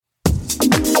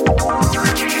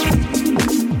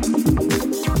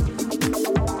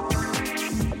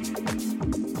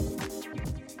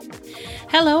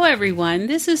Hello, everyone.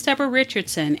 This is Deborah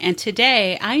Richardson, and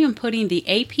today I am putting the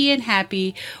AP in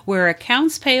Happy, where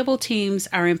accounts payable teams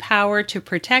are empowered to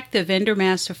protect the vendor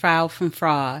master file from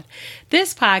fraud.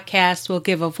 This podcast will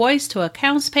give a voice to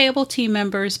accounts payable team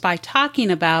members by talking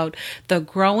about the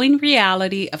growing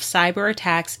reality of cyber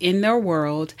attacks in their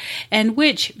world and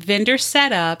which vendor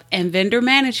setup and vendor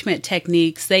management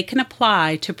techniques they can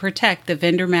apply to protect the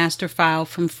vendor master file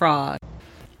from fraud.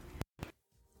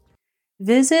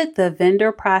 Visit the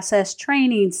Vendor Process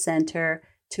Training Center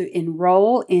to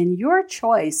enroll in your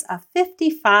choice of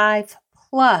 55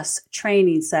 plus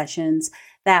training sessions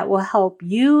that will help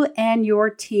you and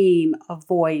your team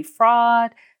avoid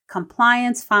fraud,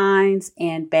 compliance fines,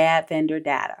 and bad vendor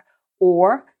data.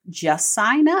 Or just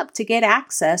sign up to get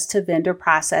access to vendor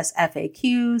process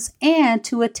FAQs and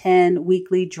to attend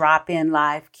weekly drop-in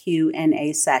live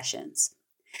Q&A sessions.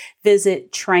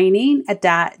 Visit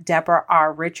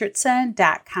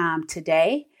training.deborahrrichardson.com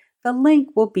today. The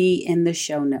link will be in the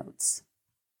show notes.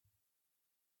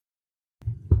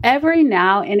 Every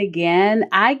now and again,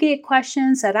 I get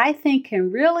questions that I think can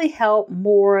really help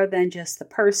more than just the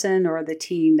person or the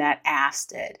team that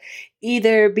asked it,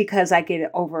 either because I get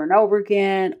it over and over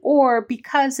again or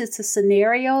because it's a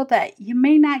scenario that you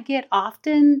may not get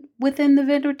often within the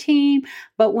vendor team,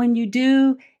 but when you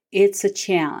do, it's a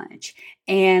challenge.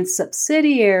 And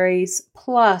subsidiaries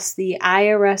plus the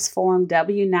IRS Form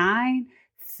W-9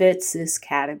 fits this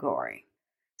category.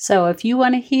 So if you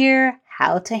want to hear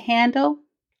how to handle,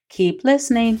 keep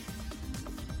listening.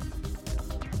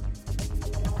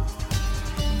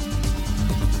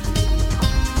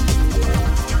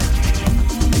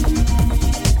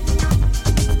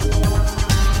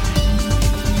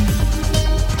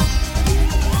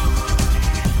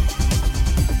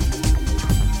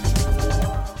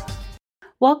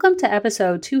 Welcome to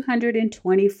episode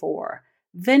 224,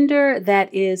 Vendor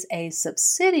that is a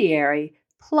subsidiary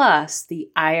plus the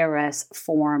IRS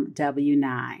Form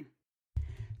W-9.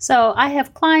 So I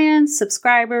have clients,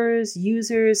 subscribers,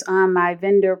 users on my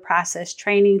Vendor Process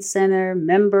Training Center,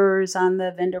 members on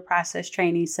the Vendor Process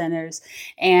Training Centers.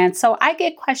 And so I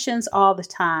get questions all the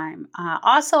time.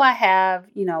 Also, I have,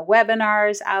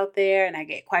 webinars out there and I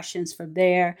get questions from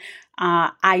there.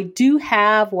 I do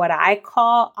have what I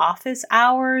call office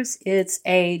hours. It's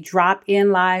a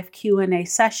drop-in live Q&A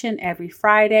session every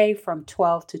Friday from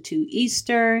 12 to 2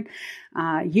 Eastern.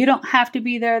 You don't have to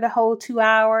be there the whole 2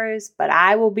 hours, but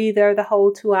I will be there the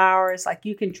whole 2 hours. Like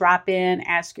you can drop in,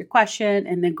 ask your question,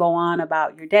 and then go on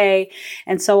about your day.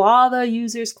 And so all the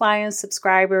users, clients,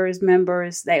 subscribers,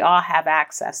 members, they all have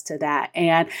access to that.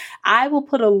 And I will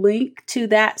put a link to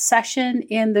that session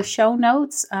in the show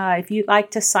notes. If you'd like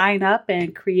to sign up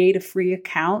and create a free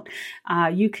account,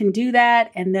 you can do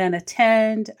that and then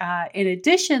attend. In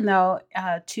addition, though,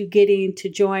 to getting to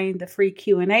join the free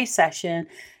Q&A session,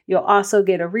 you'll also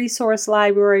get a resource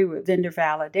library with vendor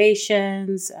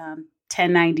validations,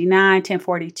 1099,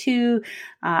 1042,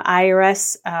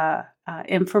 IRS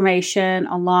information,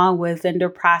 along with vendor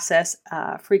process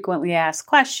frequently asked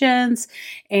questions.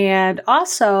 And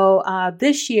also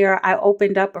this year, I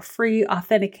opened up a free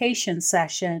authentication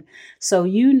session. So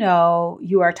you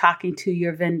are talking to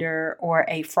your vendor or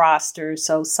a fraudster.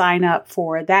 So sign up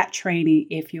for that training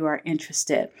if you are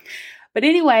interested. But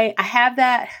anyway, I have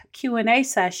that Q&A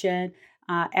session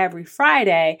every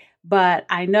Friday, but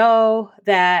I know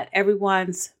that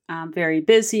everyone's very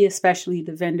busy, especially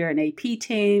the vendor and AP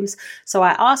teams. So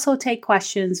I also take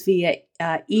questions via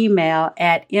email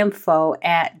at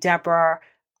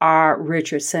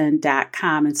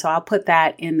info@deborahrrichardson.com. And so I'll put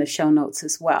that in the show notes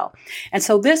as well. And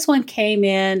so this one came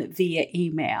in via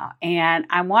email, and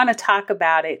I want to talk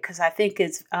about it because I think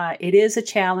it is a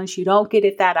challenge. You don't get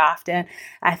it that often.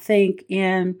 I think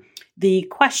in the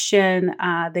question,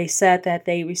 they said that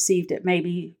they received it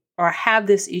maybe or have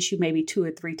this issue maybe 2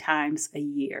 or 3 times a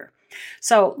year.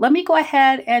 So let me go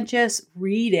ahead and just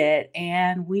read it,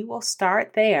 and we will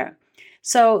start there.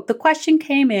 So the question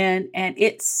came in and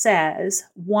it says,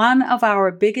 one of our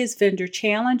biggest vendor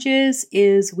challenges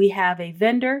is we have a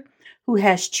vendor who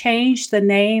has changed the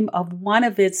name of one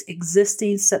of its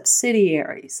existing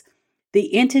subsidiaries.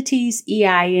 The entity's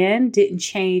EIN didn't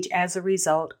change as a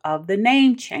result of the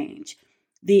name change.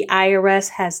 The IRS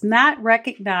has not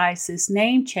recognized this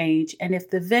name change, and if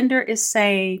the vendor is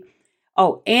saying,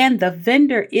 that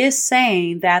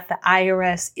the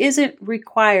IRS isn't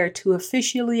required to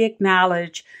officially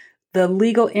acknowledge the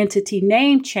legal entity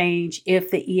name change if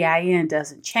the EIN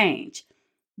doesn't change.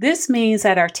 This means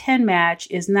that our 10 match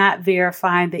is not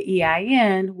verifying the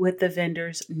EIN with the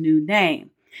vendor's new name.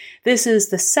 This is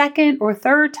the second or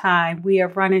third time we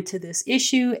have run into this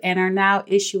issue and are now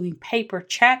issuing paper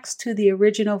checks to the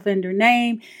original vendor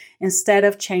name instead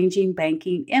of changing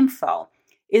banking info.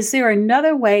 Is there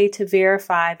another way to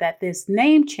verify that this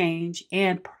name change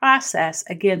and process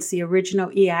against the original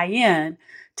EIN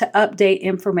to update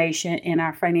information in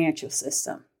our financial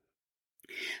system?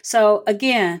 So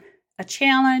again, a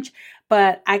challenge,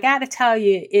 but I got to tell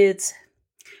you,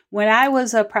 when I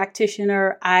was a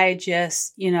practitioner, I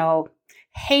just,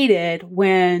 hated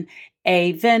when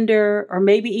a vendor or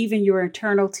maybe even your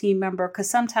internal team member, because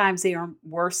sometimes they are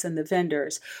worse than the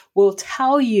vendors, will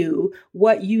tell you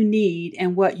what you need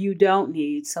and what you don't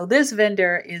need. So this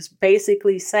vendor is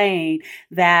basically saying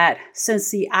that since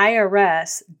the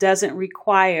IRS doesn't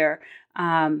require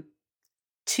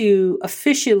to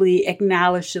officially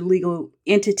acknowledge the legal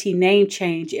entity name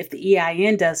change if the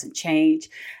EIN doesn't change,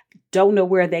 don't know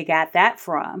where they got that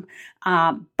from.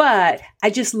 But I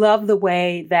just love the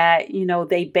way that,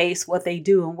 they base what they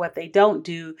do and what they don't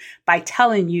do by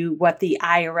telling you what the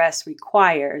IRS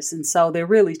requires. And so they're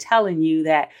really telling you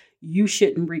that you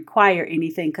shouldn't require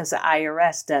anything because the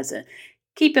IRS doesn't.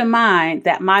 Keep in mind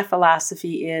that my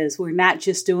philosophy is we're not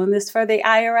just doing this for the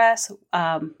IRS.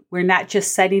 We're not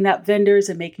just setting up vendors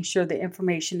and making sure the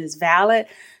information is valid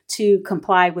to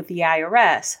comply with the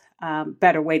IRS.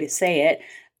 Better way to say it.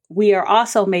 We are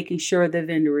also making sure the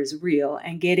vendor is real,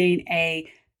 and getting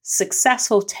a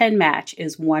successful 10 match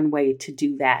is one way to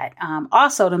do that.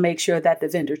 Also to make sure that the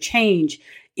vendor change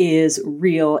is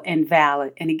real and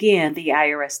valid. And again, the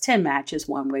IRS 10 match is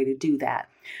one way to do that.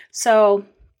 So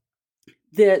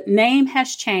the name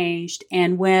has changed,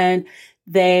 and when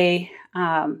the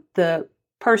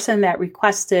person that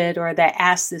requested or that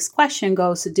asked this question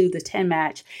goes to do the 10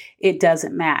 match, it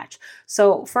doesn't match.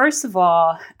 So first of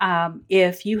all,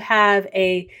 if you have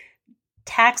a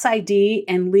tax ID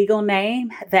and legal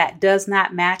name that does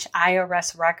not match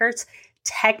IRS records,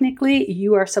 technically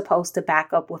you are supposed to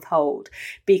back up withhold,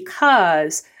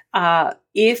 because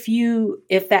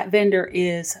if that vendor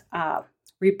is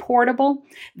reportable,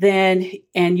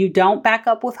 and you don't back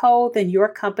up withhold, then your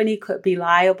company could be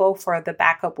liable for the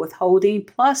backup withholding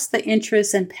plus the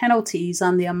interest and penalties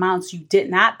on the amounts you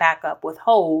did not back up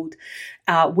withhold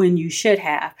when you should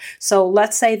have. So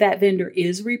let's say that vendor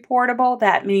is reportable.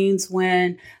 That means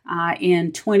when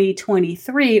in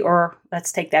 2023, or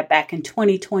let's take that back, in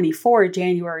 2024,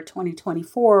 January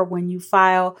 2024, when you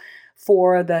file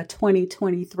for the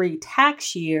 2023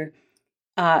 tax year,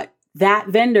 that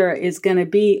vendor is going to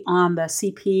be on the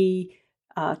CP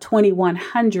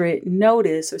 2100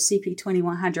 notice or CP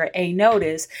 2100A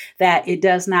notice that it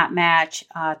does not match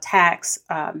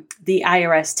the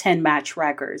IRS 10 match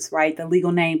records, right? The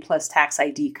legal name plus tax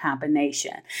ID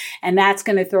combination. And that's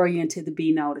going to throw you into the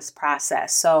B notice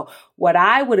process. So what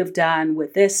I would have done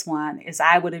with this one is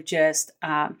I would have just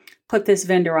put this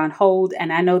vendor on hold.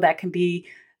 And I know that can be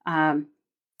a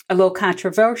little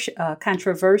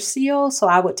controversial. So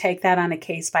I would take that on a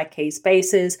case-by-case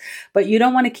basis. But you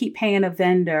don't want to keep paying a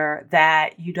vendor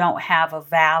that you don't have a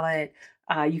valid,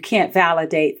 you can't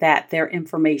validate that their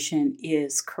information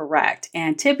is correct.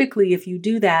 And typically, if you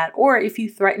do that, or if you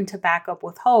threaten to back up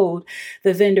withhold,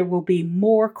 the vendor will be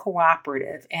more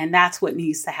cooperative. And that's what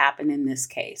needs to happen in this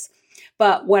case.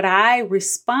 But what I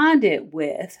responded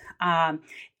with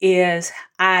is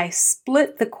I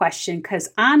split the question because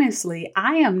honestly,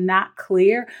 I am not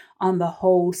clear on the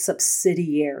whole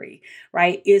subsidiary,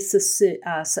 right? It's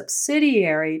a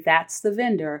subsidiary, that's the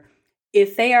vendor.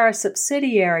 If they are a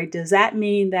subsidiary, does that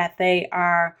mean that they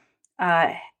are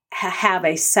have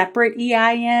a separate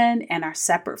EIN and are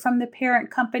separate from the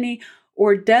parent company?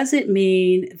 Or does it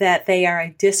mean that they are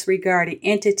a disregarded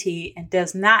entity and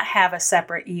does not have a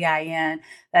separate EIN,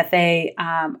 that they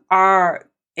are,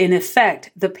 in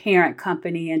effect, the parent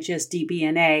company and just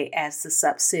DBNA as the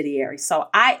subsidiary? So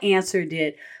I answered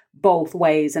it both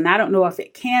ways. And I don't know if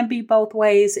it can be both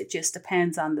ways. It just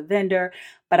depends on the vendor.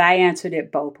 But I answered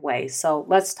it both ways. So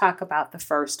let's talk about the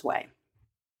first way.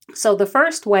 So the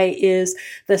first way is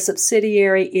the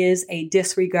subsidiary is a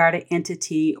disregarded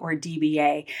entity or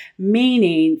DBA,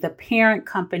 meaning the parent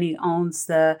company owns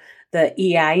the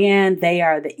EIN, they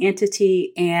are the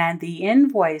entity, and the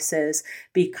invoices,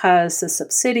 because the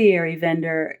subsidiary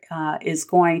vendor is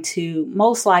going to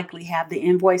most likely have the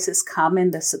invoices come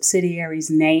in the subsidiary's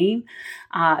name,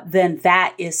 then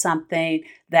that is something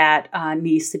that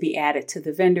needs to be added to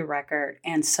the vendor record.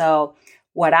 And so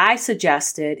what I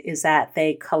suggested is that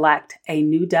they collect a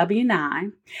new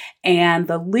W-9, and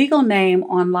the legal name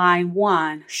on line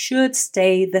 1 should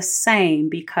stay the same,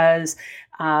 because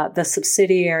the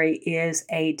subsidiary is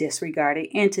a disregarded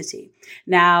entity.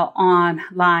 Now, on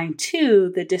line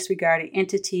 2, the disregarded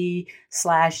entity /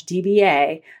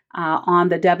 DBA on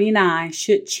the W-9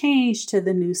 should change to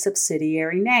the new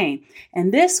subsidiary name.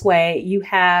 And this way, you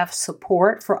have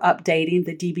support for updating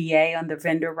the DBA on the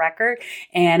vendor record.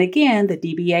 And again, the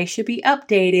DBA should be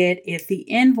updated if the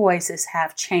invoices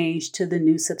have changed to the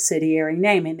new subsidiary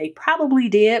name. And they probably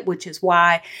did, which is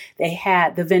why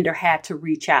the vendor had to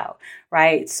reach out,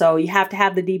 right? So you have to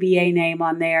have the DBA name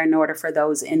on there in order for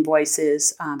those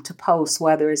invoices to post,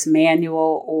 whether it's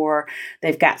manual or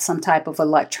they've got some type of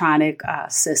electronic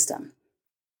system.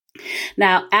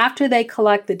 Now, after they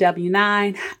collect the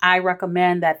W-9, I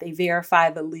recommend that they verify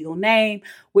the legal name,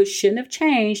 which shouldn't have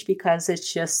changed because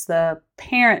it's just the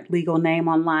parent legal name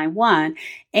on line 1,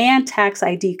 and tax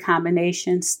ID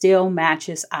combination still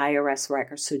matches IRS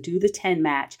records. So do the 10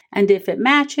 match. And if it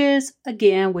matches,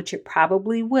 again, which it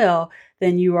probably will,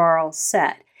 then you are all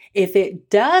set. If it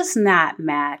does not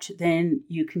match, then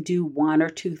you can do one or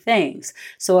two things.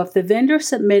 So if the vendor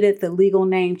submitted the legal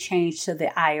name change to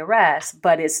the IRS,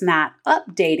 but it's not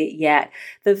updated yet,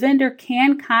 the vendor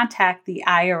can contact the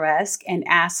IRS and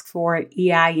ask for an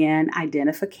EIN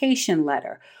identification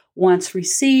letter. Once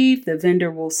received, the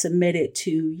vendor will submit it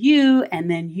to you,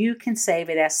 and then you can save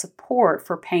it as support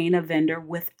for paying a vendor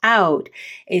without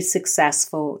a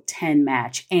successful 10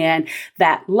 match. And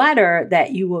that letter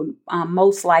that you will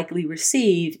most likely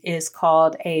receive is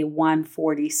called a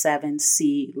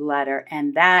 147C letter,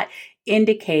 and that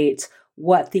indicates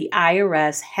what the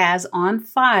IRS has on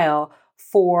file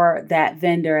for that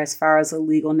vendor as far as a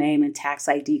legal name and tax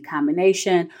ID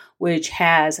combination, which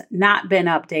has not been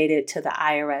updated to the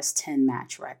IRS 10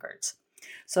 match records.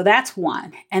 So that's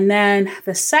one. And then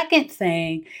the second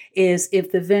thing is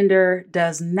if the vendor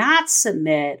does not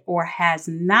submit or has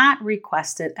not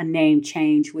requested a name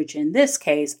change, which in this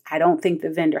case, I don't think the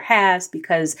vendor has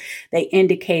because they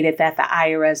indicated that the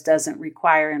IRS doesn't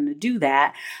require them to do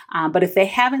that. But if they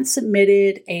haven't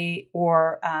submitted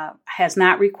or has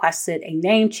not requested a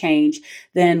name change,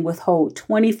 then withhold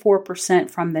 24%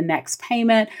 from the next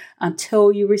payment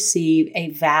until you receive a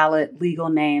valid legal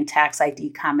name tax ID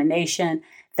combination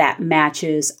that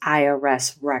matches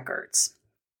IRS records.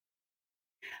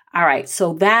 All right,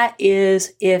 so that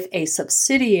is if a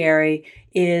subsidiary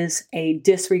is a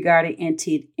disregarded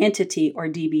entity or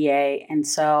DBA. And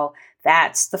so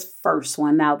that's the first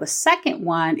one. Now, the second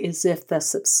one is if the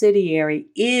subsidiary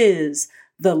is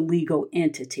the legal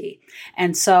entity.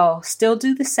 And so still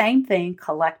do the same thing,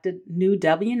 collect a new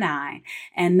W-9.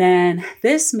 And then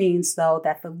this means, though,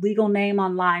 that the legal name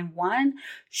on line 1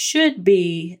 should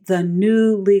be the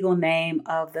new legal name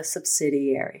of the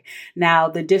subsidiary. Now,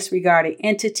 the disregarded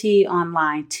entity on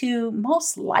line 2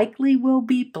 most likely will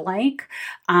be blank,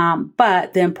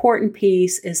 but the important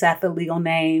piece is that the legal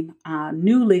name,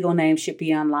 new legal name should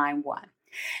be on line 1.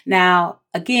 Now,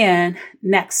 again,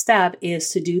 next step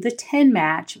is to do the 10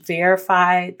 match,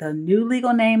 verify the new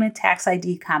legal name and tax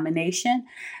ID combination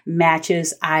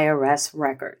matches IRS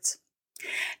records.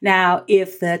 Now,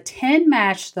 if the 10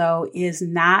 match, though, is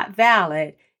not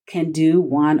valid, can do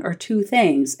one or two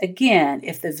things. Again,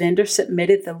 if the vendor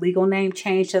submitted the legal name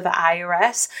change to the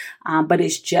IRS, but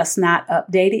it's just not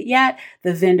updated yet,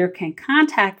 the vendor can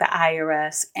contact the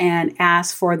IRS and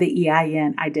ask for the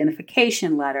EIN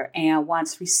identification letter. And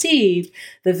once received,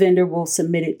 the vendor will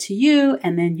submit it to you,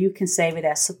 and then you can save it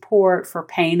as support for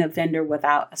paying a vendor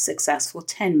without a successful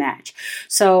 10 match.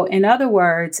 So in other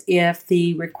words, if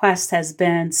the request has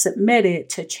been submitted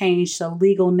to change the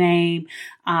legal name,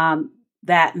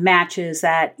 that matches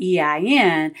that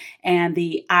EIN, and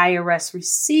the IRS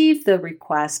received the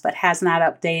request but has not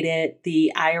updated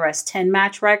the IRS 10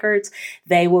 match records,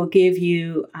 they will give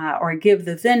you or give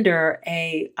the vendor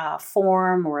a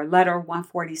form or a letter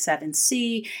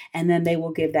 147C, and then they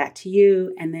will give that to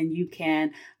you, and then you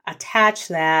can attach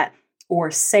that or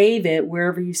save it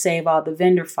wherever you save all the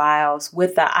vendor files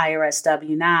with the IRS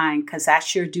W-9, because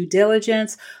that's your due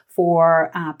diligence for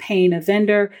paying a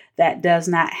vendor that does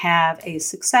not have a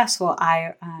successful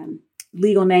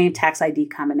legal name tax ID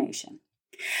combination.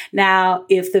 Now,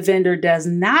 if the vendor does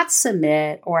not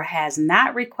submit or has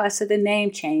not requested a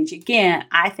name change, again,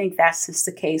 I think that's just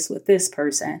the case with this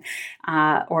person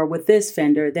or with this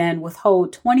vendor, then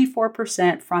withhold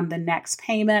 24% from the next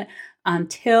payment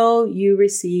until you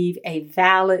receive a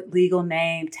valid legal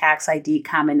name tax ID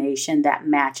combination that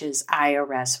matches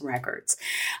IRS records.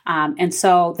 And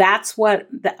so that's what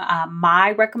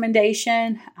my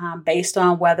recommendation, based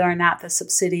on whether or not the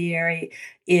subsidiary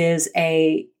is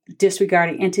a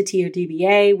disregarding entity or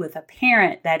DBA with a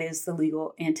parent that is the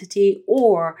legal entity,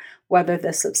 or whether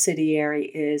the subsidiary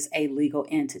is a legal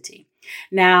entity.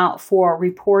 Now, for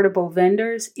reportable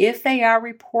vendors, if they are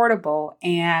reportable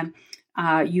and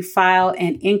you file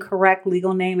an incorrect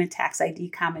legal name and tax ID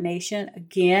combination,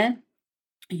 again,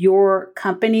 your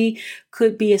company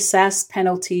could be assessed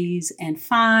penalties and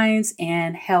fines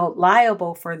and held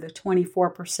liable for the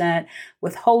 24%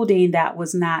 withholding that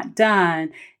was not done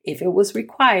if it was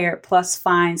required, plus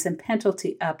fines and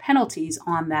penalties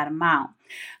on that amount.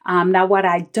 Now, what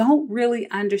I don't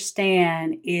really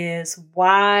understand is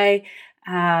why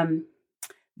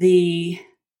the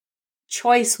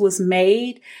choice was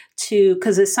made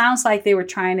because it sounds like they were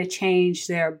trying to change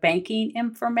their banking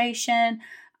information.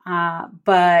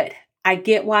 But I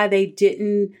get why they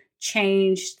didn't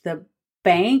change the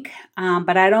bank,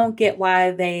 but I don't get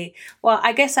why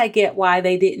I guess I get why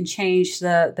they didn't change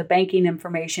the banking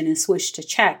information and switch to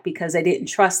check, because they didn't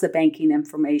trust the banking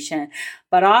information.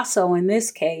 But also in this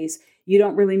case, you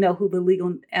don't really know who the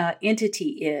legal entity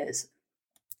is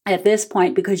at this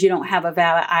point, because you don't have a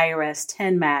valid IRS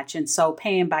 10 match. And so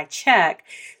paying by check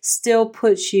still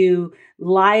puts you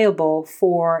liable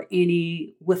for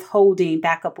any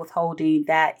backup withholding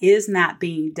that is not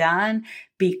being done,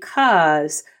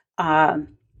 because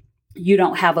you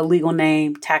don't have a legal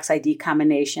name tax ID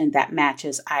combination that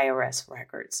matches IRS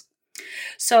records.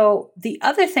 So the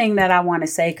other thing that I want to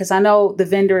say, because I know the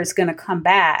vendor is going to come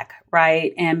back,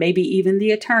 right? And maybe even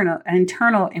the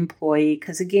internal employee,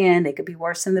 because again, they could be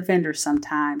worse than the vendor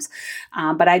sometimes.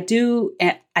 But I do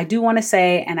want to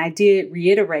say, and I did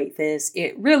reiterate this,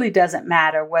 it really doesn't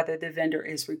matter whether the vendor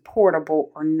is reportable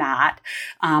or not,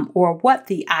 or what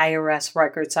the IRS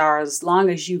records are, as long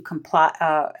as you comply,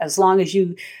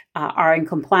 are in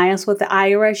compliance with the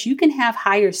IRS. You can have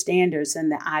higher standards than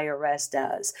the IRS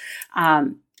does.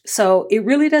 So it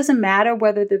really doesn't matter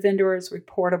whether the vendor is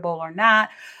reportable or not.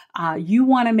 You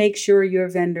want to make sure your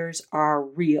vendors are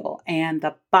real. And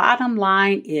the bottom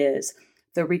line is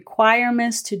the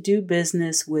requirements to do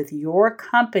business with your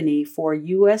company for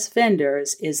U.S.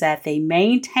 vendors is that they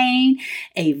maintain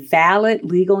a valid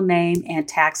legal name and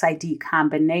tax ID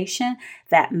combination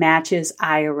that matches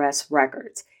IRS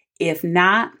records. If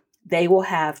not, they will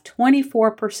have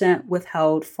 24%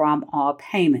 withheld from all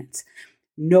payments.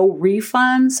 No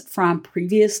refunds from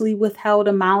previously withheld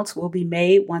amounts will be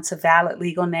made once a valid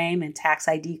legal name and tax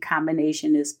ID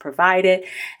combination is provided.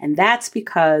 And that's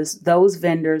because those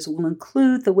vendors will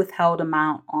include the withheld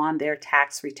amount on their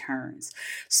tax returns.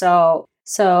 So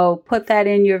put that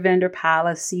in your vendor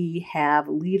policy, have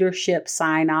leadership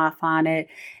sign off on it,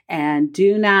 and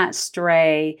do not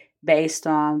stray based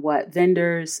on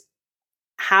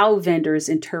how vendors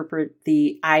interpret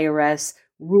the IRS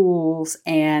rules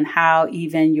and how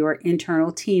even your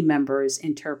internal team members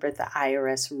interpret the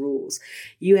IRS rules.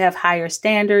 You have higher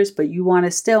standards, but you want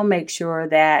to still make sure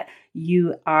that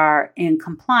you are in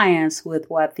compliance with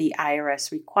what the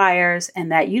IRS requires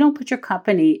and that you don't put your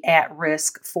company at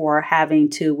risk for having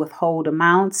to withhold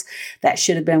amounts that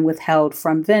should have been withheld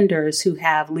from vendors who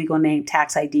have legal name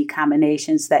tax ID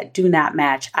combinations that do not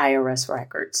match IRS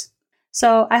records.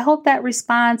 So I hope that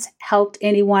response helped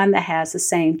anyone that has the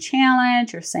same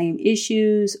challenge or same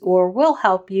issues, or will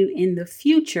help you in the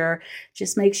future.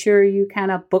 Just make sure you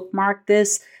kind of bookmark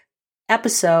this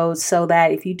episode so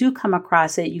that if you do come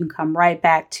across it, you can come right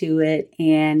back to it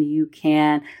and you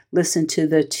can listen to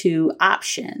the two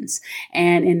options.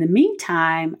 And in the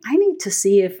meantime, I need to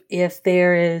see if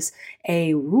there is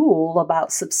a rule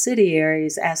about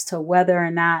subsidiaries as to whether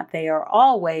or not they are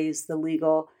always the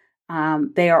legal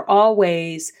they are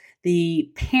always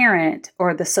the parent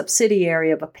or the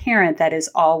subsidiary of a parent that is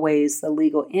always the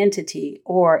legal entity,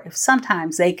 or if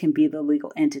sometimes they can be the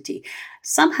legal entity.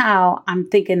 Somehow I'm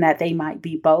thinking that they might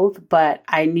be both, but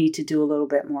I need to do a little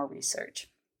bit more research.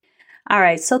 All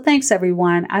right, so thanks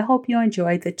everyone. I hope you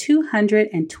enjoyed the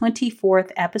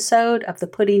 224th episode of the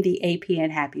Putting the AP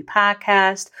in Happy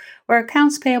podcast, where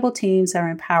accounts payable teams are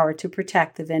empowered to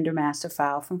protect the vendor master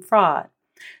file from fraud.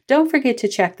 Don't forget to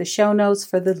check the show notes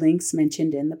for the links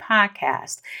mentioned in the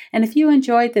podcast. And if you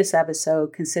enjoyed this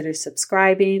episode, consider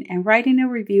subscribing and writing a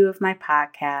review of my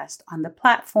podcast on the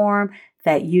platform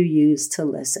that you use to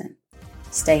listen.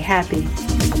 Stay happy.